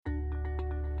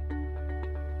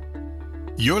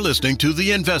You're listening to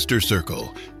The Investor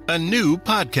Circle, a new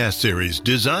podcast series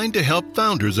designed to help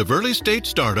founders of early-stage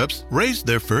startups raise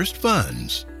their first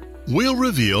funds. We'll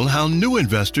reveal how new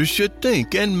investors should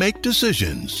think and make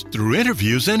decisions through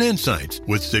interviews and insights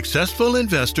with successful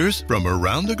investors from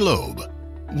around the globe.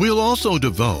 We'll also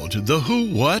divulge the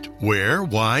who, what, where,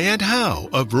 why, and how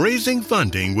of raising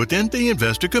funding within the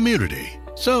investor community.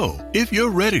 So, if you're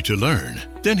ready to learn,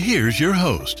 then here's your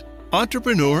host,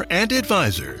 entrepreneur and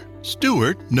advisor,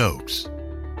 Stuart Noakes.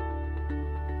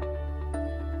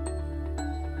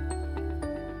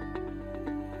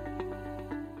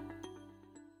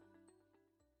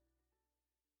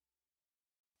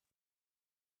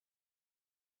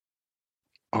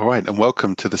 All right, and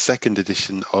welcome to the second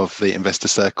edition of the Investor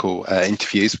Circle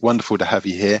interviews. Wonderful to have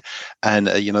you here. And,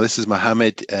 this is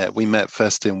Mohammed. We met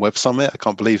first in Web Summit. I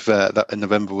can't believe that in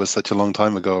November was such a long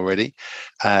time ago already.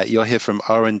 You're here from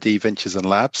R&D Ventures and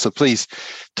Labs. So please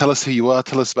tell us who you are.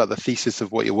 Tell us about the thesis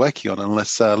of what you're working on, and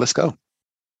let's go.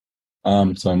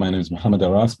 So my name is Mohammed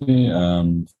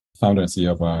Rasbi, founder and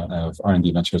CEO of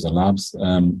R&D Ventures and Labs.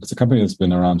 It's a company that's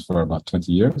been around for about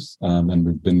 20 years, and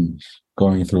we've been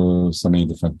going through so many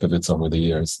different pivots over the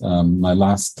years. My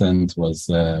last stint was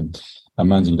a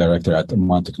managing director at the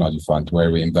Mohammed Technology Fund,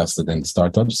 where we invested in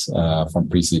startups from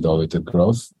pre-seed all the way to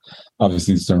growth.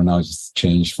 Obviously, the terminology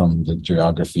changed from the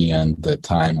geography and the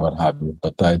time, what have you.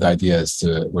 But the idea is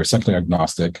we're sector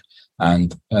agnostic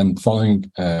and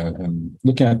following,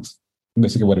 looking at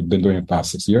basically what I've been doing in the past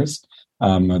 6 years.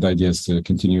 The idea is to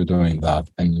continue doing that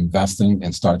and investing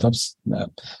in startups,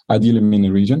 ideally in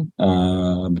the region,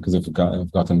 because I've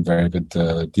gotten very good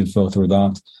deal flow through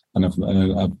that. And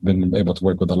I've been able to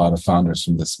work with a lot of founders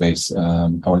from this space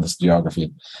or this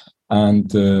geography.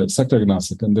 And sector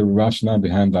agnostic. And the rationale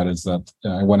behind that is that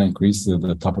I want to increase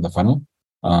the top of the funnel.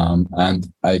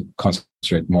 And I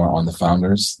concentrate more on the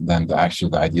founders than the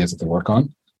ideas that they work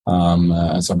on.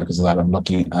 And so because of that, I'm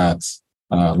looking at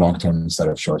long-term instead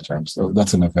of short-term. So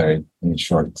that's in a very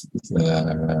short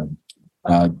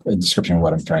description of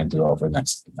what I'm trying to do over the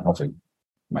next, hopefully.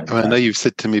 I know you've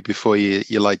said to me before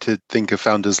you like to think of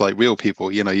founders like real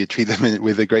people. You treat them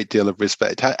with a great deal of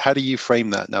respect. How do you frame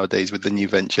that nowadays with the new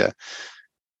venture?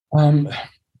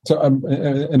 So I'm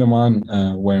in Oman,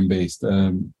 where I'm based.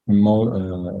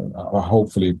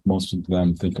 Hopefully, most of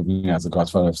them think of me as a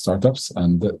godfather of startups.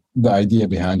 And the idea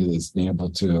behind it is being able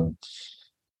to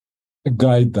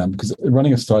guide them, because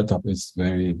running a startup is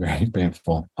very, very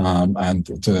painful. From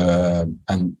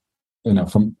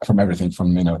everything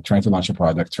from trying to launch a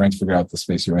product, trying to figure out the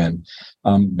space you're in,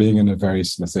 being in a very,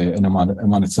 let's say, in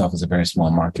Oman itself is a very small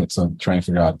market, so trying to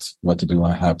figure out what to do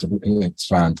and how to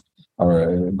expand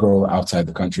or grow outside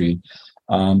the country.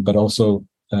 But also,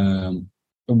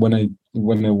 when I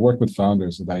work with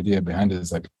founders, the idea behind it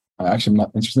is like, actually, I'm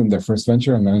not interested in their first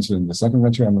venture. I'm not interested in the second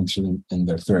venture. I'm interested in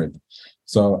their third.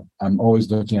 So I'm always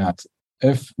looking at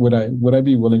would I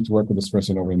be willing to work with this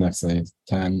person over the next, say,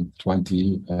 10,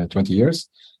 20 years?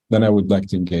 Then I would like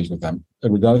to engage with them,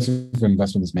 regardless if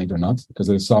investment is made or not, because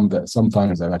there's some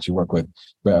founders I actually work with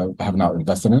but have not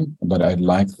invested in, but I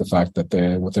like the fact that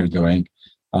what they're doing.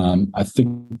 I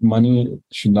think money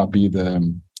should not be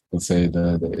the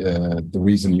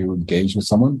reason you engage with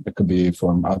someone. It could be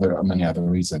for many other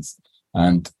reasons.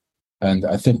 And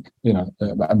I think,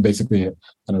 I'm basically, I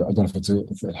don't know if it's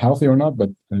healthy or not,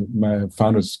 but my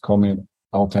founders call me at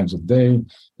all times of day,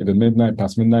 even midnight,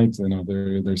 past midnight,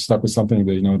 they're stuck with something,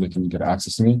 they know they can get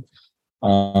access to me.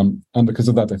 And because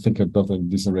of that, I think I've built a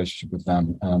decent relationship with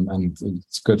them. And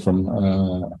it's good from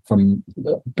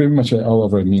pretty much all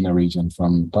over the MENA region,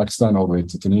 from Pakistan all the way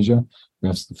to Tunisia. We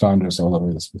have founders all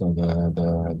over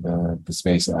the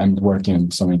space, and working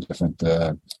in so many different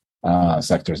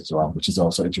sectors as well, which is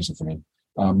also interesting for me.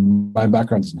 My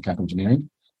background is mechanical engineering.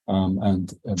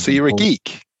 So you're a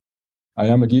geek? I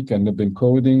am a geek, and I've been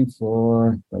coding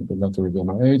for, I would not to reveal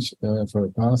my age, for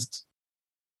the past,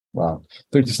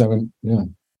 37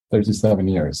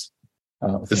 years.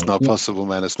 It's not possible,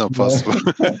 man. It's not possible.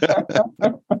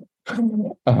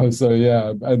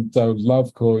 And I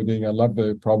love coding. I love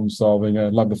the problem solving. I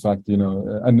love the fact,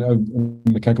 and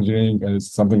mechanical engineering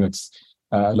is something that's,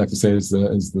 I like to say, is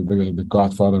the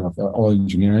godfather of all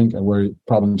engineering, where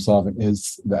problem solving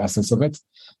is the essence of it,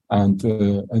 and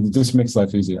it just makes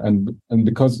life easier. And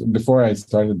because before I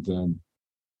started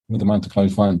with the Mohammed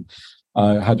Technology Fund,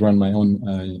 I had run my own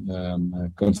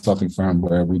consulting firm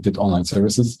where we did online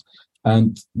services.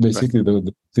 And basically,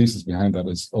 the thesis behind that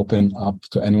is open up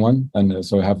to anyone. And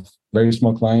so I have very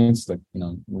small clients, like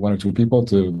 1 or 2 people,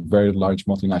 to very large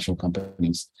multinational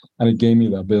companies. And it gave me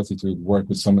the ability to work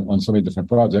with on so many different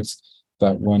projects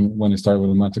that when I started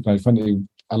with the Mohammed Technology Fund, it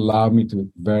allowed me to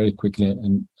very quickly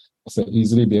and so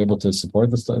easily be able to support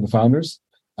the founders,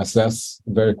 assess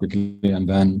very quickly, and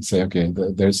then say, okay,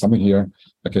 there's something here.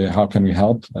 Okay, how can we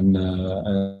help? And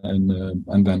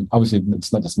then obviously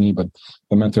it's not just me, but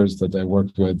the mentors that I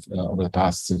worked with over the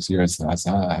past 6 years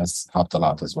has helped a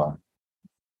lot as well.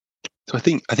 So I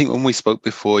think when we spoke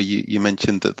before, you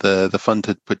mentioned that the fund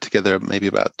had put together maybe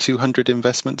about 200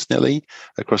 investments nearly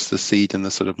across the seed and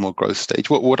the sort of more growth stage.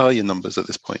 What are your numbers at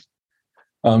this point?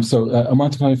 So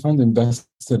Amount Fund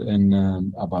invested in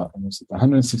about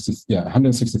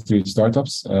 163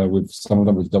 startups. With some of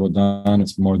them we've doubled down.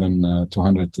 It's more than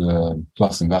 200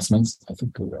 plus investments. I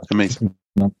think amazing.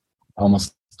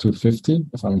 Almost 250,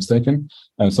 if I'm mistaken.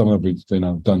 And some of we've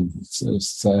done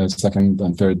second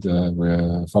and third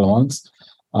follow-ons.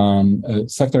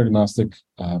 Sector agnostic,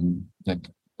 from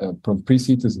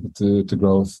pre-seed to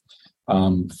growth,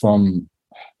 from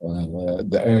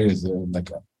the areas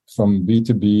from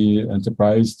B2B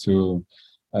enterprise to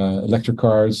electric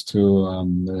cars to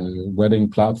wedding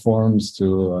platforms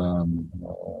to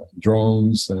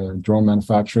drones, drone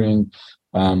manufacturing,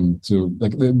 to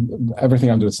everything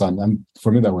under the sun. And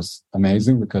for me, that was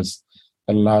amazing because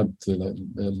it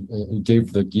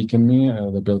gave the geek in me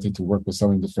the ability to work with so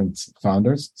many different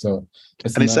founders. So,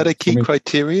 is that a key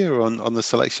criteria on the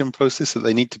selection process, that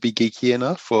they need to be geeky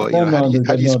enough, or how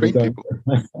do you screen people?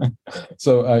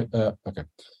 So okay.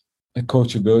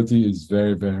 Coachability is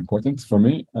very, very important for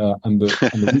me, and the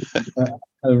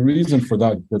reason for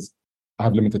that is because I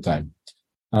have limited time,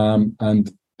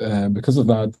 and because of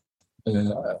that,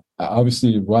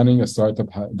 obviously running a startup,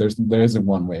 there isn't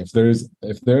one way. If there's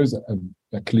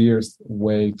a clear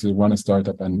way to run a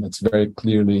startup, and it's very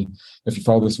clearly, if you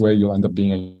follow this way, you'll end up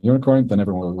being a unicorn, then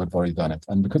everyone would have already done it.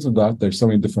 And because of that, there's so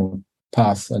many different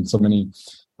paths and so many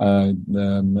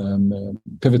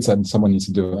pivots that someone needs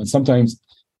to do, and sometimes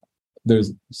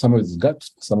there's some of it is gut,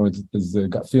 some of it is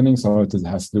gut feeling, some of it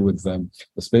has to do with the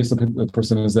space the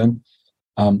person is in.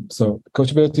 So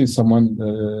coachability is someone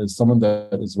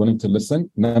that is willing to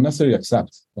listen, not necessarily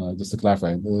accept. Just to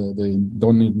clarify, they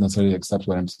don't need necessarily accept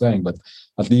what I'm saying, but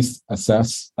at least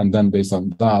assess, and then based on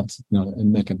that,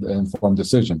 and make an informed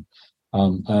decision.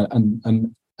 And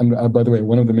by the way,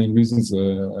 one of the main reasons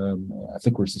I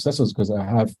think we're successful is because I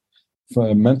have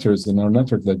mentors in our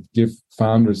network that give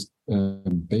founders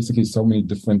basically so many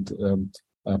different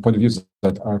point of views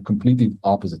that are completely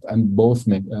opposite, and both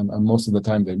make, and most of the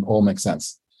time they all make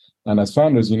sense. And as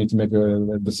founders, you need to make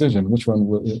a decision: which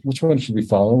one should we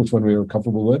follow, which one we are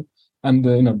comfortable with, and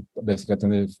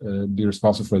basically be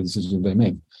responsible for the decision they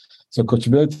make. So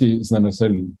coachability is not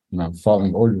necessarily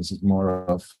following orders; it's more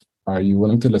of, are you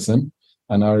willing to listen,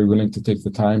 and are you willing to take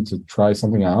the time to try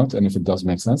something out, and if it does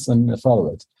make sense, then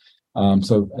follow it.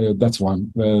 So that's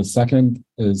one. The second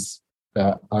is,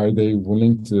 are they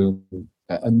willing to,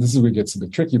 and this is where it gets a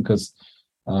bit tricky, because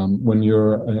when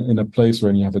you're in a place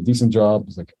where you have a decent job,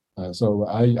 it's like, so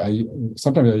I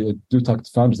sometimes I do talk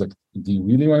to founders like, do you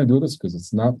really want to do this? Because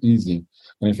it's not easy.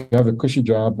 And if you have a cushy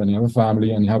job and you have a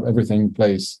family and you have everything in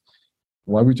place,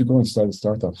 why would you go and start a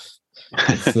startup?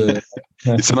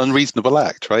 It's an unreasonable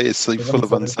act, right? It's so full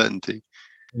of uncertainty.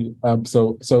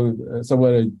 So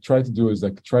what I try to do is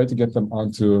try to get them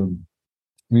onto.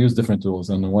 We use different tools,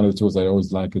 and one of the tools I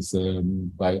always like is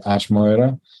by Ash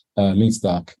Moira, Lean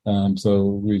Stack. So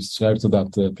we subscribe to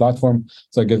that platform.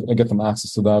 So I get them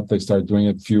access to that. They start doing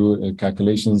a few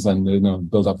calculations and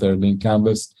build up their Lean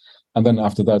canvas. And then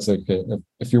after that, say, okay,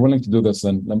 if you're willing to do this,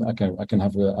 then I can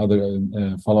have other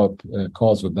follow-up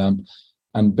calls with them.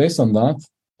 And based on that,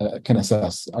 can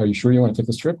assess, are you sure you want to take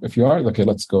this trip? If you are, okay,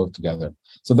 let's go together.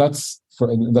 So that's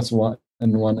one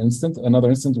in one instant. Another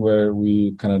instant where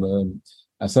we kind of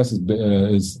assess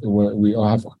is where we all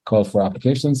have a call for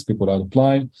applications, people that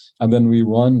apply, and then we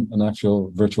run an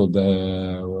actual virtual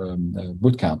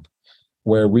boot camp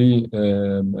where we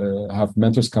have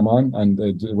mentors come on and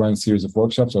run a series of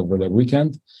workshops over the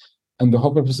weekend. And the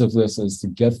whole purpose of this is to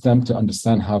get them to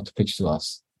understand how to pitch to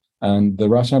us. And the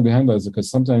rationale behind that is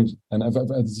because sometimes, and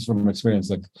this is from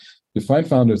experience, you find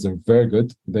founders that are very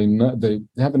good. They know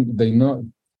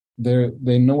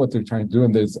what they're trying to do,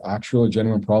 and there's actual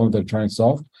genuine problem they're trying to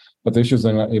solve, but the issues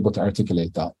they're not able to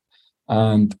articulate that.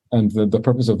 And the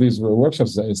purpose of these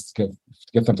workshops is to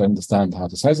get them to understand how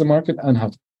to size the market and how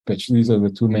to pitch. These are the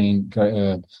two main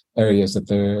areas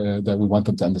that we want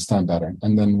them to understand better.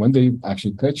 And then when they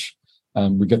actually pitch,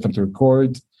 we get them to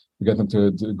record. We get them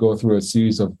to go through a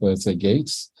series of, let's say,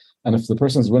 gates. And if the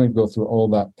person is willing to go through all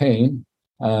that pain,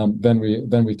 then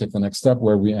we take the next step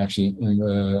where we actually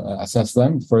assess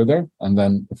them further. And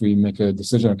then if we make a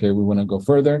decision, okay, we want to go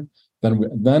further,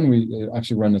 Then we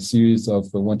actually run a series of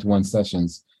one-to-one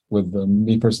sessions with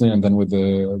me personally, and then with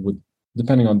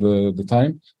depending on the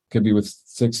time, could be with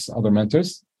 6 other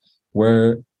mentors,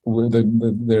 where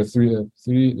there are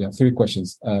three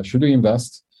questions. Should we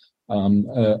invest?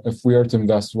 If we are to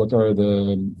invest, what are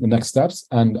the next steps,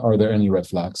 and are there any red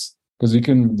flags? Because you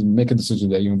can make a decision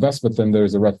that you invest, but then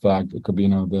there's a red flag. It could be,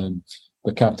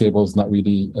 the cap table is not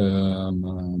really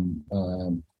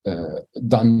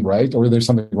done right, or there's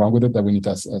something wrong with it that we need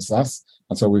to assess.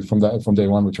 And so from day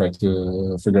one, we try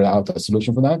to figure out a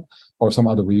solution for that, or some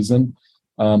other reason.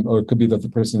 Or it could be that the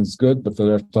person is good, but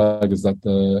the red flag is that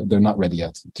they're not ready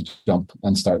yet to jump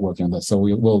and start working on that. So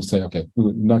we will say, okay,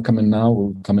 we're not coming now,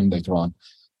 we'll come in later on.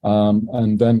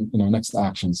 And then, next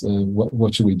actions.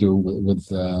 What should we do with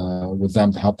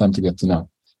them to help them to get to know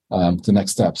the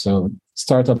next step? So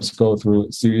startups go through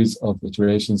a series of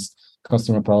iterations.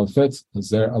 Customer problem fit. Is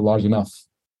there a large enough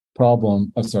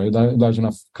large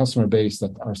enough customer base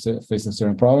that are facing a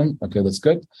certain problem? Okay, that's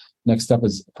good. Next step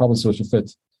is problem solution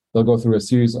fit. They'll go through a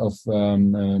series of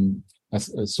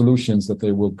solutions that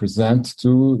they will present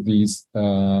to these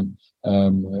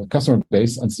customer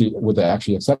base and see would they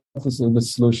actually accept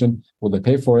this solution, will they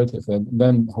pay for it,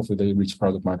 then hopefully they reach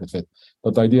product market fit.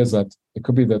 But the idea is that it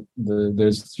could be that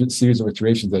there's a series of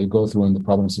iterations that you go through in the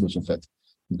problem solution fit,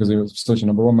 because solution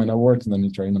number 1 might not work, and then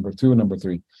you try number 2, number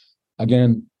 3.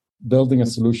 Again, building a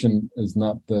solution is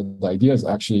not the idea, is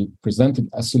actually presenting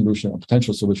a solution, a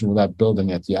potential solution, without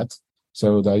building it yet.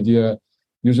 So the idea,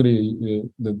 usually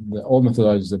the old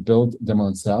methodology is build, demo,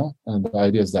 and sell. And the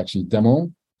idea is actually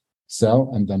demo,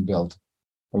 sell, and then build,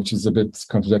 which is a bit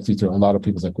contradictory to a lot of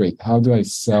people. Like, wait, how do I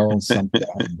sell something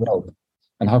I build?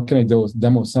 And how can I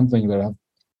demo something that I have?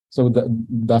 So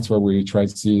that's where we try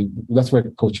to see, that's where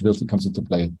coachability comes into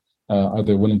play. Are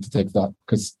they willing to take that?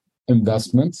 Because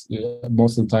investments,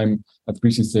 most of the time at the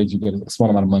pre-seed stage, you get a small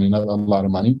amount of money, not a lot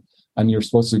of money. And you're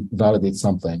supposed to validate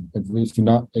something. If you're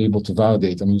not able to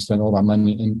validate, and you spend all that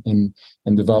money in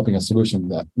developing a solution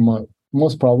that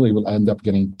most probably will end up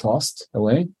getting tossed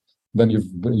away, then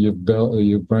you've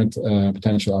burnt a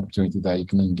potential opportunity that you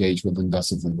can engage with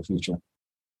investors in the future.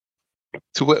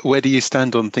 So where do you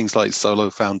stand on things like solo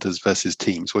founders versus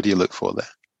teams? What do you look for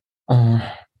there?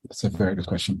 That's a very good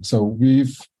question. So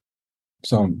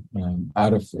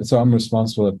I'm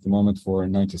responsible at the moment for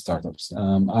 90 startups.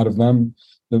 Out of them,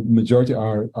 the majority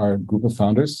are a group of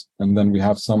founders, and then we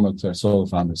have some that are solo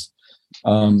founders.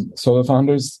 Solo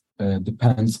founders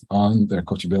depends on their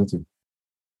coachability,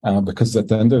 because at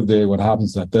the end of the day, what happens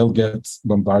is that they'll get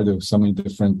bombarded with so many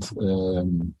different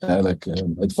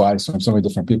advice from so many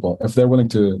different people. If they're willing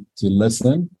to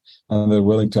listen, and they're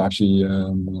willing to actually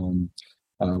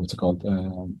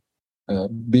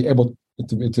be able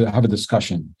to have a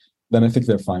discussion, then I think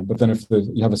they're fine. But then if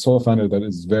you have a solo founder that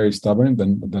is very stubborn,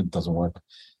 then that doesn't work.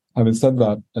 Having said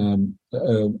that,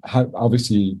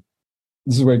 obviously,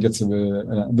 this is where it gets.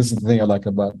 This is the thing I like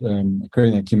about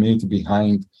creating a community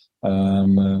behind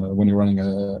when you're running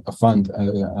a fund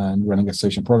and running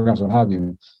association programs, what have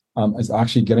you. Is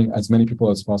actually getting as many people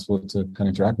as possible to kind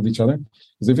of interact with each other.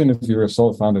 Because even if you're a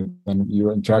solo founder, then you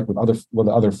interact with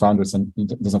other founders, and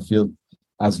it doesn't feel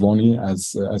as lonely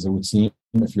as it would seem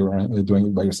if you're doing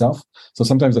it by yourself. So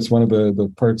sometimes that's one of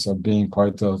the perks of being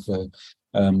part of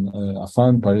a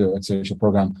fund, part of an acceleration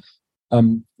program.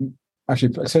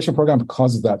 Actually, acceleration program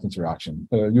causes that interaction.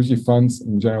 Usually funds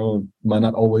in general might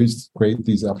not always create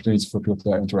these opportunities for people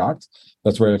to interact.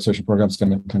 That's where acceleration programs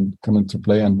can come into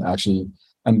play,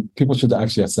 and people should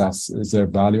actually assess, is there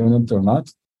value in it or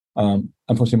not?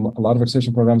 Unfortunately, a lot of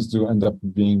acceleration programs do end up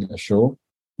being a show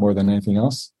more than anything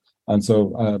else. And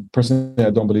so personally,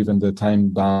 I don't believe in the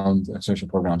time-bound acceleration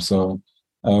program. So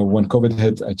when COVID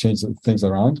hit, I changed things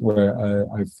around where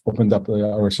I've opened up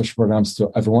our acceleration programs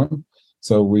to everyone.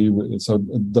 So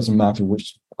it doesn't matter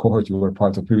which cohort you were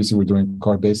part of. Previously, we were doing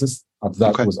cohort basis.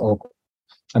 That was open.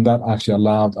 And that actually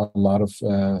allowed a lot of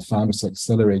founders to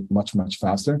accelerate much, much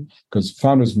faster, because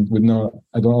founders would know,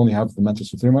 I don't only have the mentors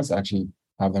for 3 months, I actually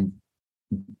have them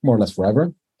more or less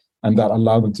forever. And that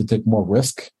allowed them to take more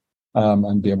risk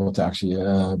and be able to actually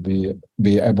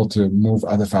be able to move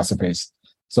at a faster pace.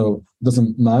 So it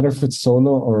doesn't matter if it's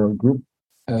solo or a group.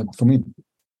 For me,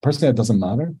 personally, it doesn't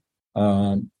matter.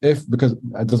 Because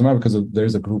it doesn't matter because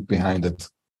there's a group behind it.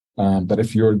 But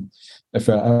if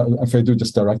I do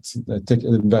just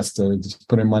invest, just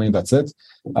put in money, that's it,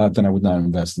 then I would not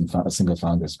invest in single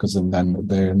founders, because then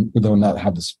we do not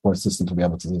have the support system to be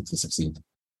able to succeed.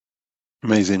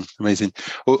 Amazing.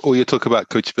 All your talk about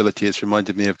coachability has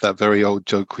reminded me of that very old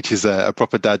joke, which is a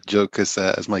proper dad joke,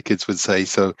 as my kids would say.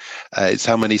 So it's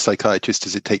how many psychiatrists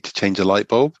does it take to change a light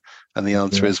bulb? And the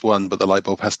answer is one, but the light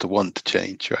bulb has to want to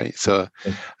change, right? So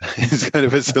it's kind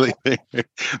of a silly thing,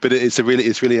 but it's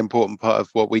really important part of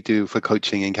what we do for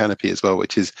coaching in Canopy as well,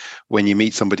 which is when you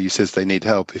meet somebody who says they need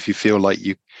help, if you feel like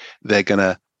they're going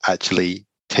to actually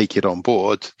take it on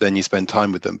board, then you spend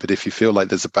time with them. But if you feel like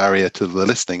there's a barrier to the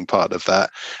listening part of that,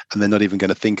 and they're not even going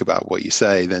to think about what you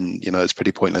say, then it's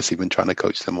pretty pointless even trying to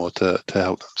coach them or to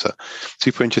help them. So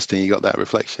super interesting. You got that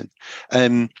reflection.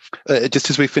 Just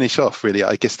as we finish off, really,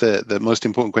 I guess the most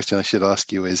important question I should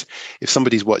ask you is, if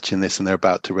somebody's watching this and they're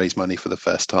about to raise money for the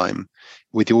first time,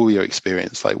 with all your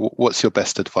experience, like what's your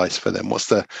best advice for them? What's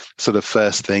the sort of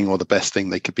first thing or the best thing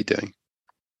they could be doing?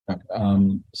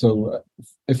 So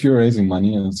if you're raising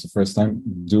money and it's the first time,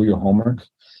 do your homework.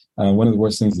 One of the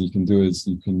worst things that you can do is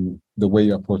the way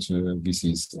you approach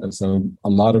VCs. So a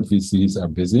lot of VCs are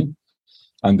busy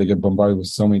and they get bombarded with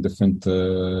so many different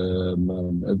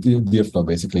deal flow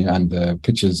basically, and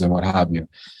pitches and what have you.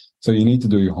 So you need to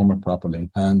do your homework properly.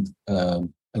 And the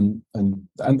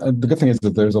good thing is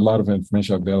that there's a lot of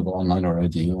information available online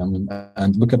already.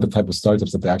 And look at the type of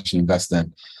startups that they actually invest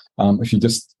in. If you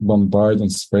just bombard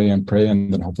and spray and pray,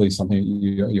 and then hopefully something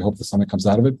you hope that something comes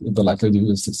out of it, the likelihood you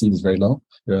will succeed is very low.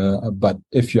 But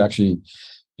if you actually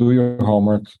do your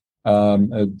homework,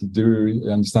 do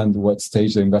you understand what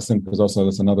stage they invest in? Because also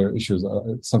that's another issue.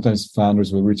 Sometimes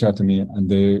founders will reach out to me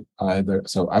and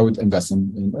so I would invest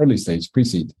in early stage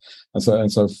pre-seed,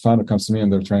 and so founder comes to me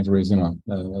and they're trying to raise 10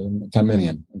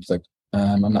 million. It's like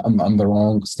I'm the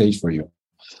wrong stage for you.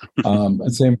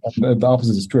 Same, the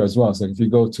opposite is true as well. So if you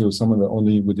go to someone that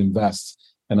only would invest,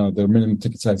 their minimum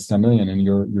ticket size is 10 million, and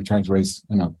you're trying to raise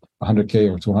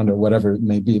 100K or 200, whatever it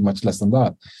may be, much less than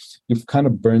that, you've kind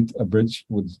of burnt a bridge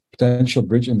with potential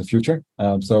bridge in the future.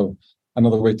 So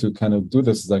another way to kind of do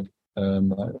this is like,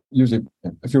 usually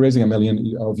if you're raising $1 million,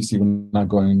 you obviously will not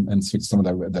go in and speak to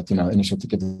someone that initial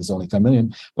ticket is only 10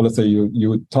 million. But let's say you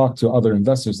would talk to other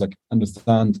investors, like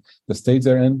understand the stage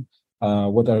they're in.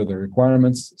 What are the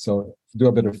requirements? So do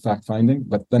a bit of fact finding,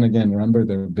 but then again, remember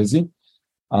they're busy.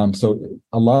 So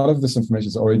a lot of this information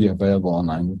is already available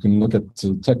online. You can look at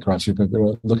TechCrunch, you can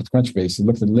look at Crunchbase, you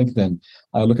look at LinkedIn,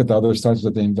 look at the other startups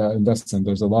that they invest in.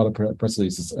 There's a lot of press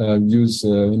releases. Use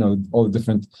all the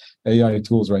different AI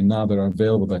tools right now that are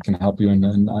available that can help you and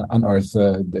unearth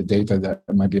the data that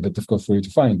might be a bit difficult for you to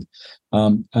find,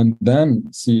 and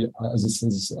then see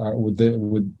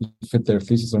would fit their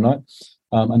thesis or not.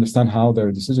 Understand how their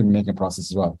decision-making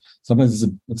process as well. Sometimes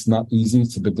it's not easy;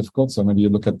 it's a bit difficult. So maybe you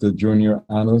look at the junior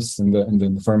analysts in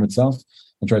the firm itself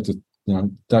and try to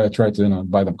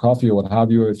buy them coffee or what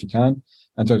have you, if you can,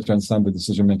 and try to understand the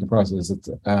decision-making process.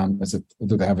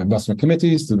 Do they have investment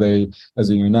committees? Is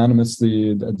it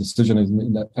unanimously a decision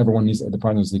that the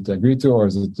partners need to agree to, or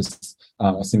is it just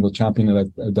a single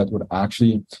champion that would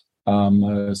actually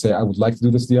say, I would like to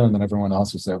do this deal, and then everyone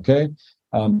else would say, okay.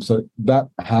 So that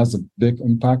has a big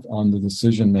impact on the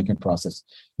decision-making process.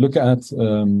 Look at,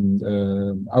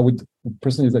 I would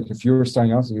personally, like if you're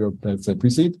starting out, so you're, let's say,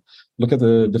 pre-seed, look at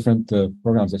the different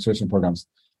programs, acceleration programs.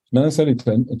 Not necessarily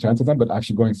to enter them, but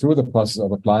actually going through the process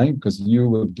of applying, because you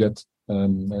will get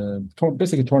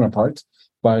basically torn apart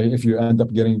by if you end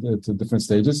up getting to different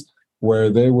stages where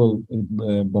they will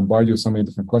bombard you with so many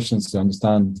different questions to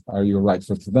understand, are you a right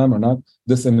fit for them or not?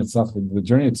 This in itself, the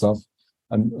journey itself,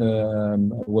 and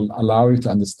will allow you to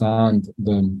understand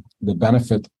the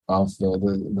benefit of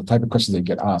the type of questions they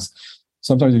get asked.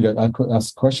 Sometimes you get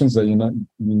asked questions that you're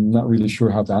not really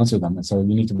sure how to answer them, and so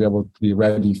you need to be able to be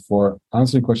ready for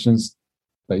answering questions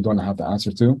that you don't have the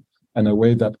answer to, in a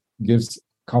way that gives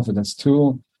confidence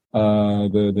to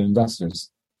the investors.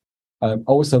 I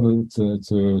always tell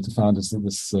to founders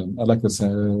I like this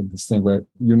thing where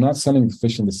you're not selling the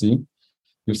fish in the sea,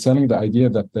 you're selling the idea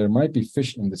that there might be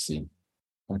fish in the sea.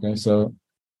 Okay, so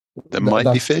there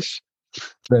might be fish.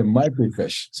 There might be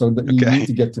fish. So you need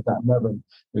to get to that level.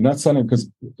 You're not selling, because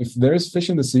if there is fish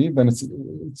in the sea, then it's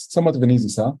somewhat of an easy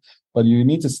sell. But you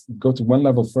need to go to one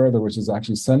level further, which is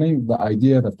actually selling the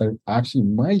idea that there actually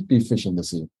might be fish in the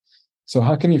sea. So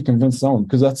how can you convince someone?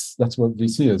 Because that's what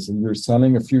VC is. You're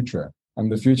selling a future,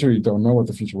 and the future, you don't know what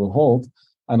the future will hold.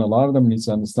 And a lot of them need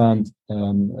to understand: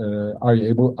 are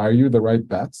you the right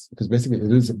bet? Because basically,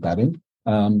 it is betting.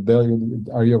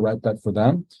 Are you a right bet for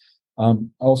them?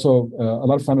 Also, a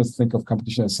lot of founders think of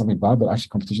competition as something bad, but actually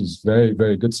competition is very,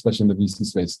 very good, especially in the VC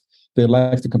space. They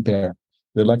like to compare.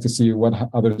 They like to see what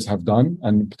others have done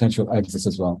and potential exits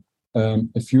as well.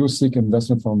 If you seek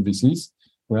investment from VCs,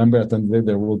 remember at the end of the day,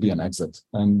 there will be an exit.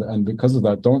 And because of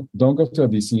that, don't go to a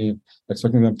VC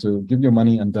expecting them to give you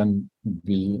money and then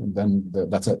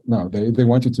that's it. No, they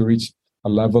want you to reach a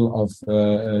level of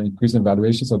increase in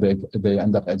valuation, so they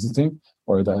end up exiting,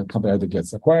 or the company either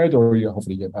gets acquired or you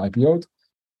hopefully get IPO'd.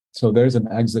 So there's an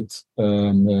exit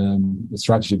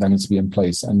strategy that needs to be in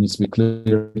place and needs to be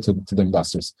clear to the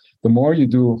investors. The more you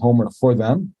do homework for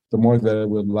them, the more they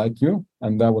will like you,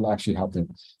 and that will actually help them.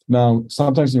 Now,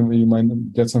 sometimes you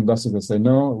might get some investors that say,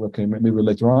 no, okay, maybe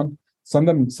later on. Send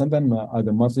them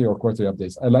either monthly or quarterly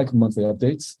updates. I like monthly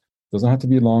updates. Doesn't have to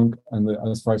be long. And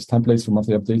as far as templates for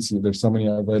monthly updates, there's so many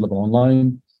available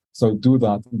online. So do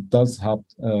that. It does help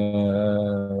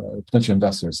potential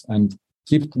investors, and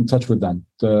keep in touch with them.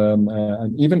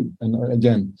 And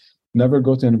again, never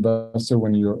go to an investor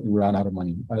when you ran out of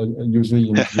money. Usually,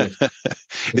 you need to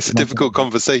it's a difficult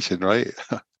conversation, right?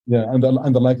 Yeah, and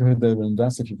the likelihood they will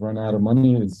invest if you've run out of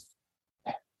money is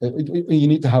you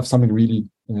need to have something really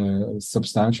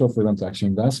substantial for them to actually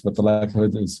invest, but the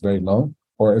likelihood is very low.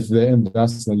 Or if they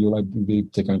invest, then you'll be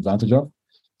taken advantage of.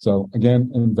 So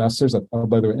again, investors,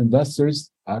 by the way,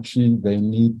 investors actually, they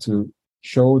need to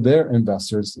show their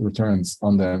investors returns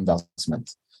on their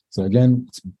investment. So again,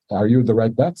 are you the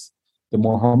right bets? The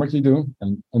more homework you do,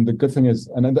 and the good thing is,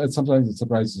 and sometimes it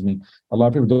surprises me, a lot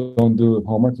of people don't do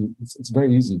homework. It's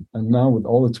very easy. And now with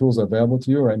all the tools available to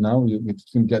you right now, you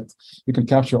can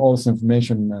capture all this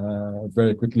information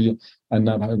very quickly, and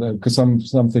not because some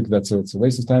think it's a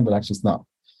waste of time, but actually it's not.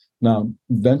 Now,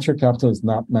 venture capital is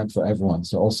not meant for everyone.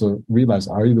 So also realize,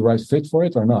 are you the right fit for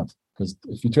it or not? Because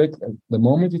if you the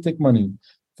moment you take money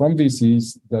from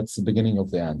VCs, that's the beginning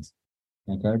of the end.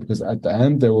 Okay, because at the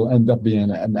end there will end up being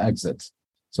an exit.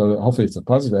 So hopefully it's a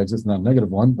positive exit, not a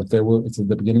negative one, but it's at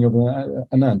the beginning of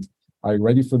an end. Are you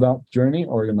ready for that journey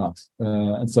or you're not?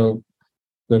 And so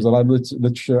there's a lot of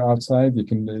literature outside. You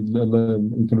can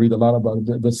read a lot about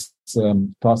this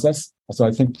process. So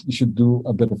I think you should do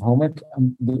a bit of homework.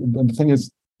 And the thing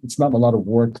is, it's not a lot of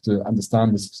work to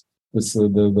understand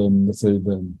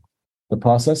the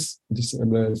process.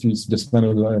 If you just spend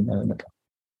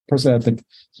personally, I think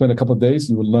spend a couple of days,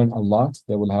 you will learn a lot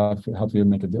that will help you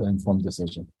make an informed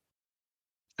decision.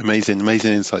 Amazing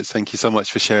insights. Thank you so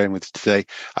much for sharing with us today.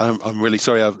 I'm really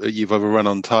sorry you've overrun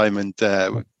on time, and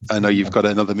I know you've got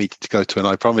another meeting to go to, and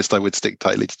I promised I would stick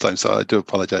tightly to time, so I do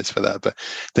apologize for that. But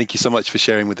thank you so much for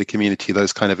sharing with the community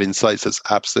those kind of insights. That's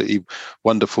absolutely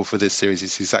wonderful for this series.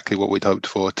 It's exactly what we'd hoped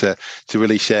for, to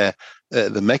really share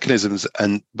the mechanisms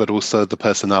but also the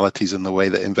personalities and the way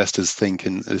that investors think.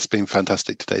 And it's been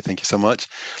fantastic today. Thank you so much.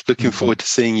 Looking forward to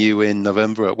seeing you in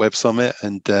November at Web Summit.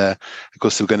 And of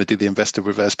course, we're going to do the investor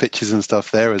reverse pitches and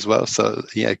stuff there as well. So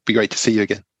yeah, it'd be great to see you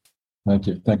again. Thank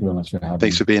you. Thank you very much for having me.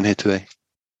 Thanks for being here today.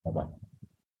 Bye-bye.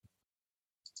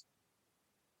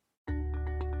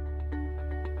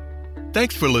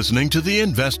 Thanks for listening to the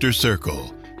Investor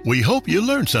Circle. We hope you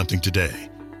learned something today.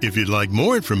 If you'd like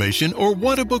more information or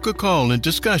want to book a call and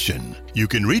discussion, you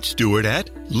can reach Stuart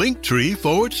at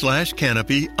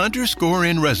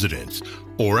linktree/canopy_in-residence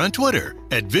or on Twitter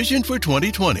at Vision for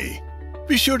 2020.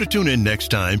 Be sure to tune in next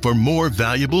time for more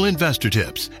valuable investor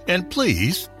tips, and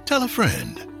please tell a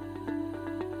friend.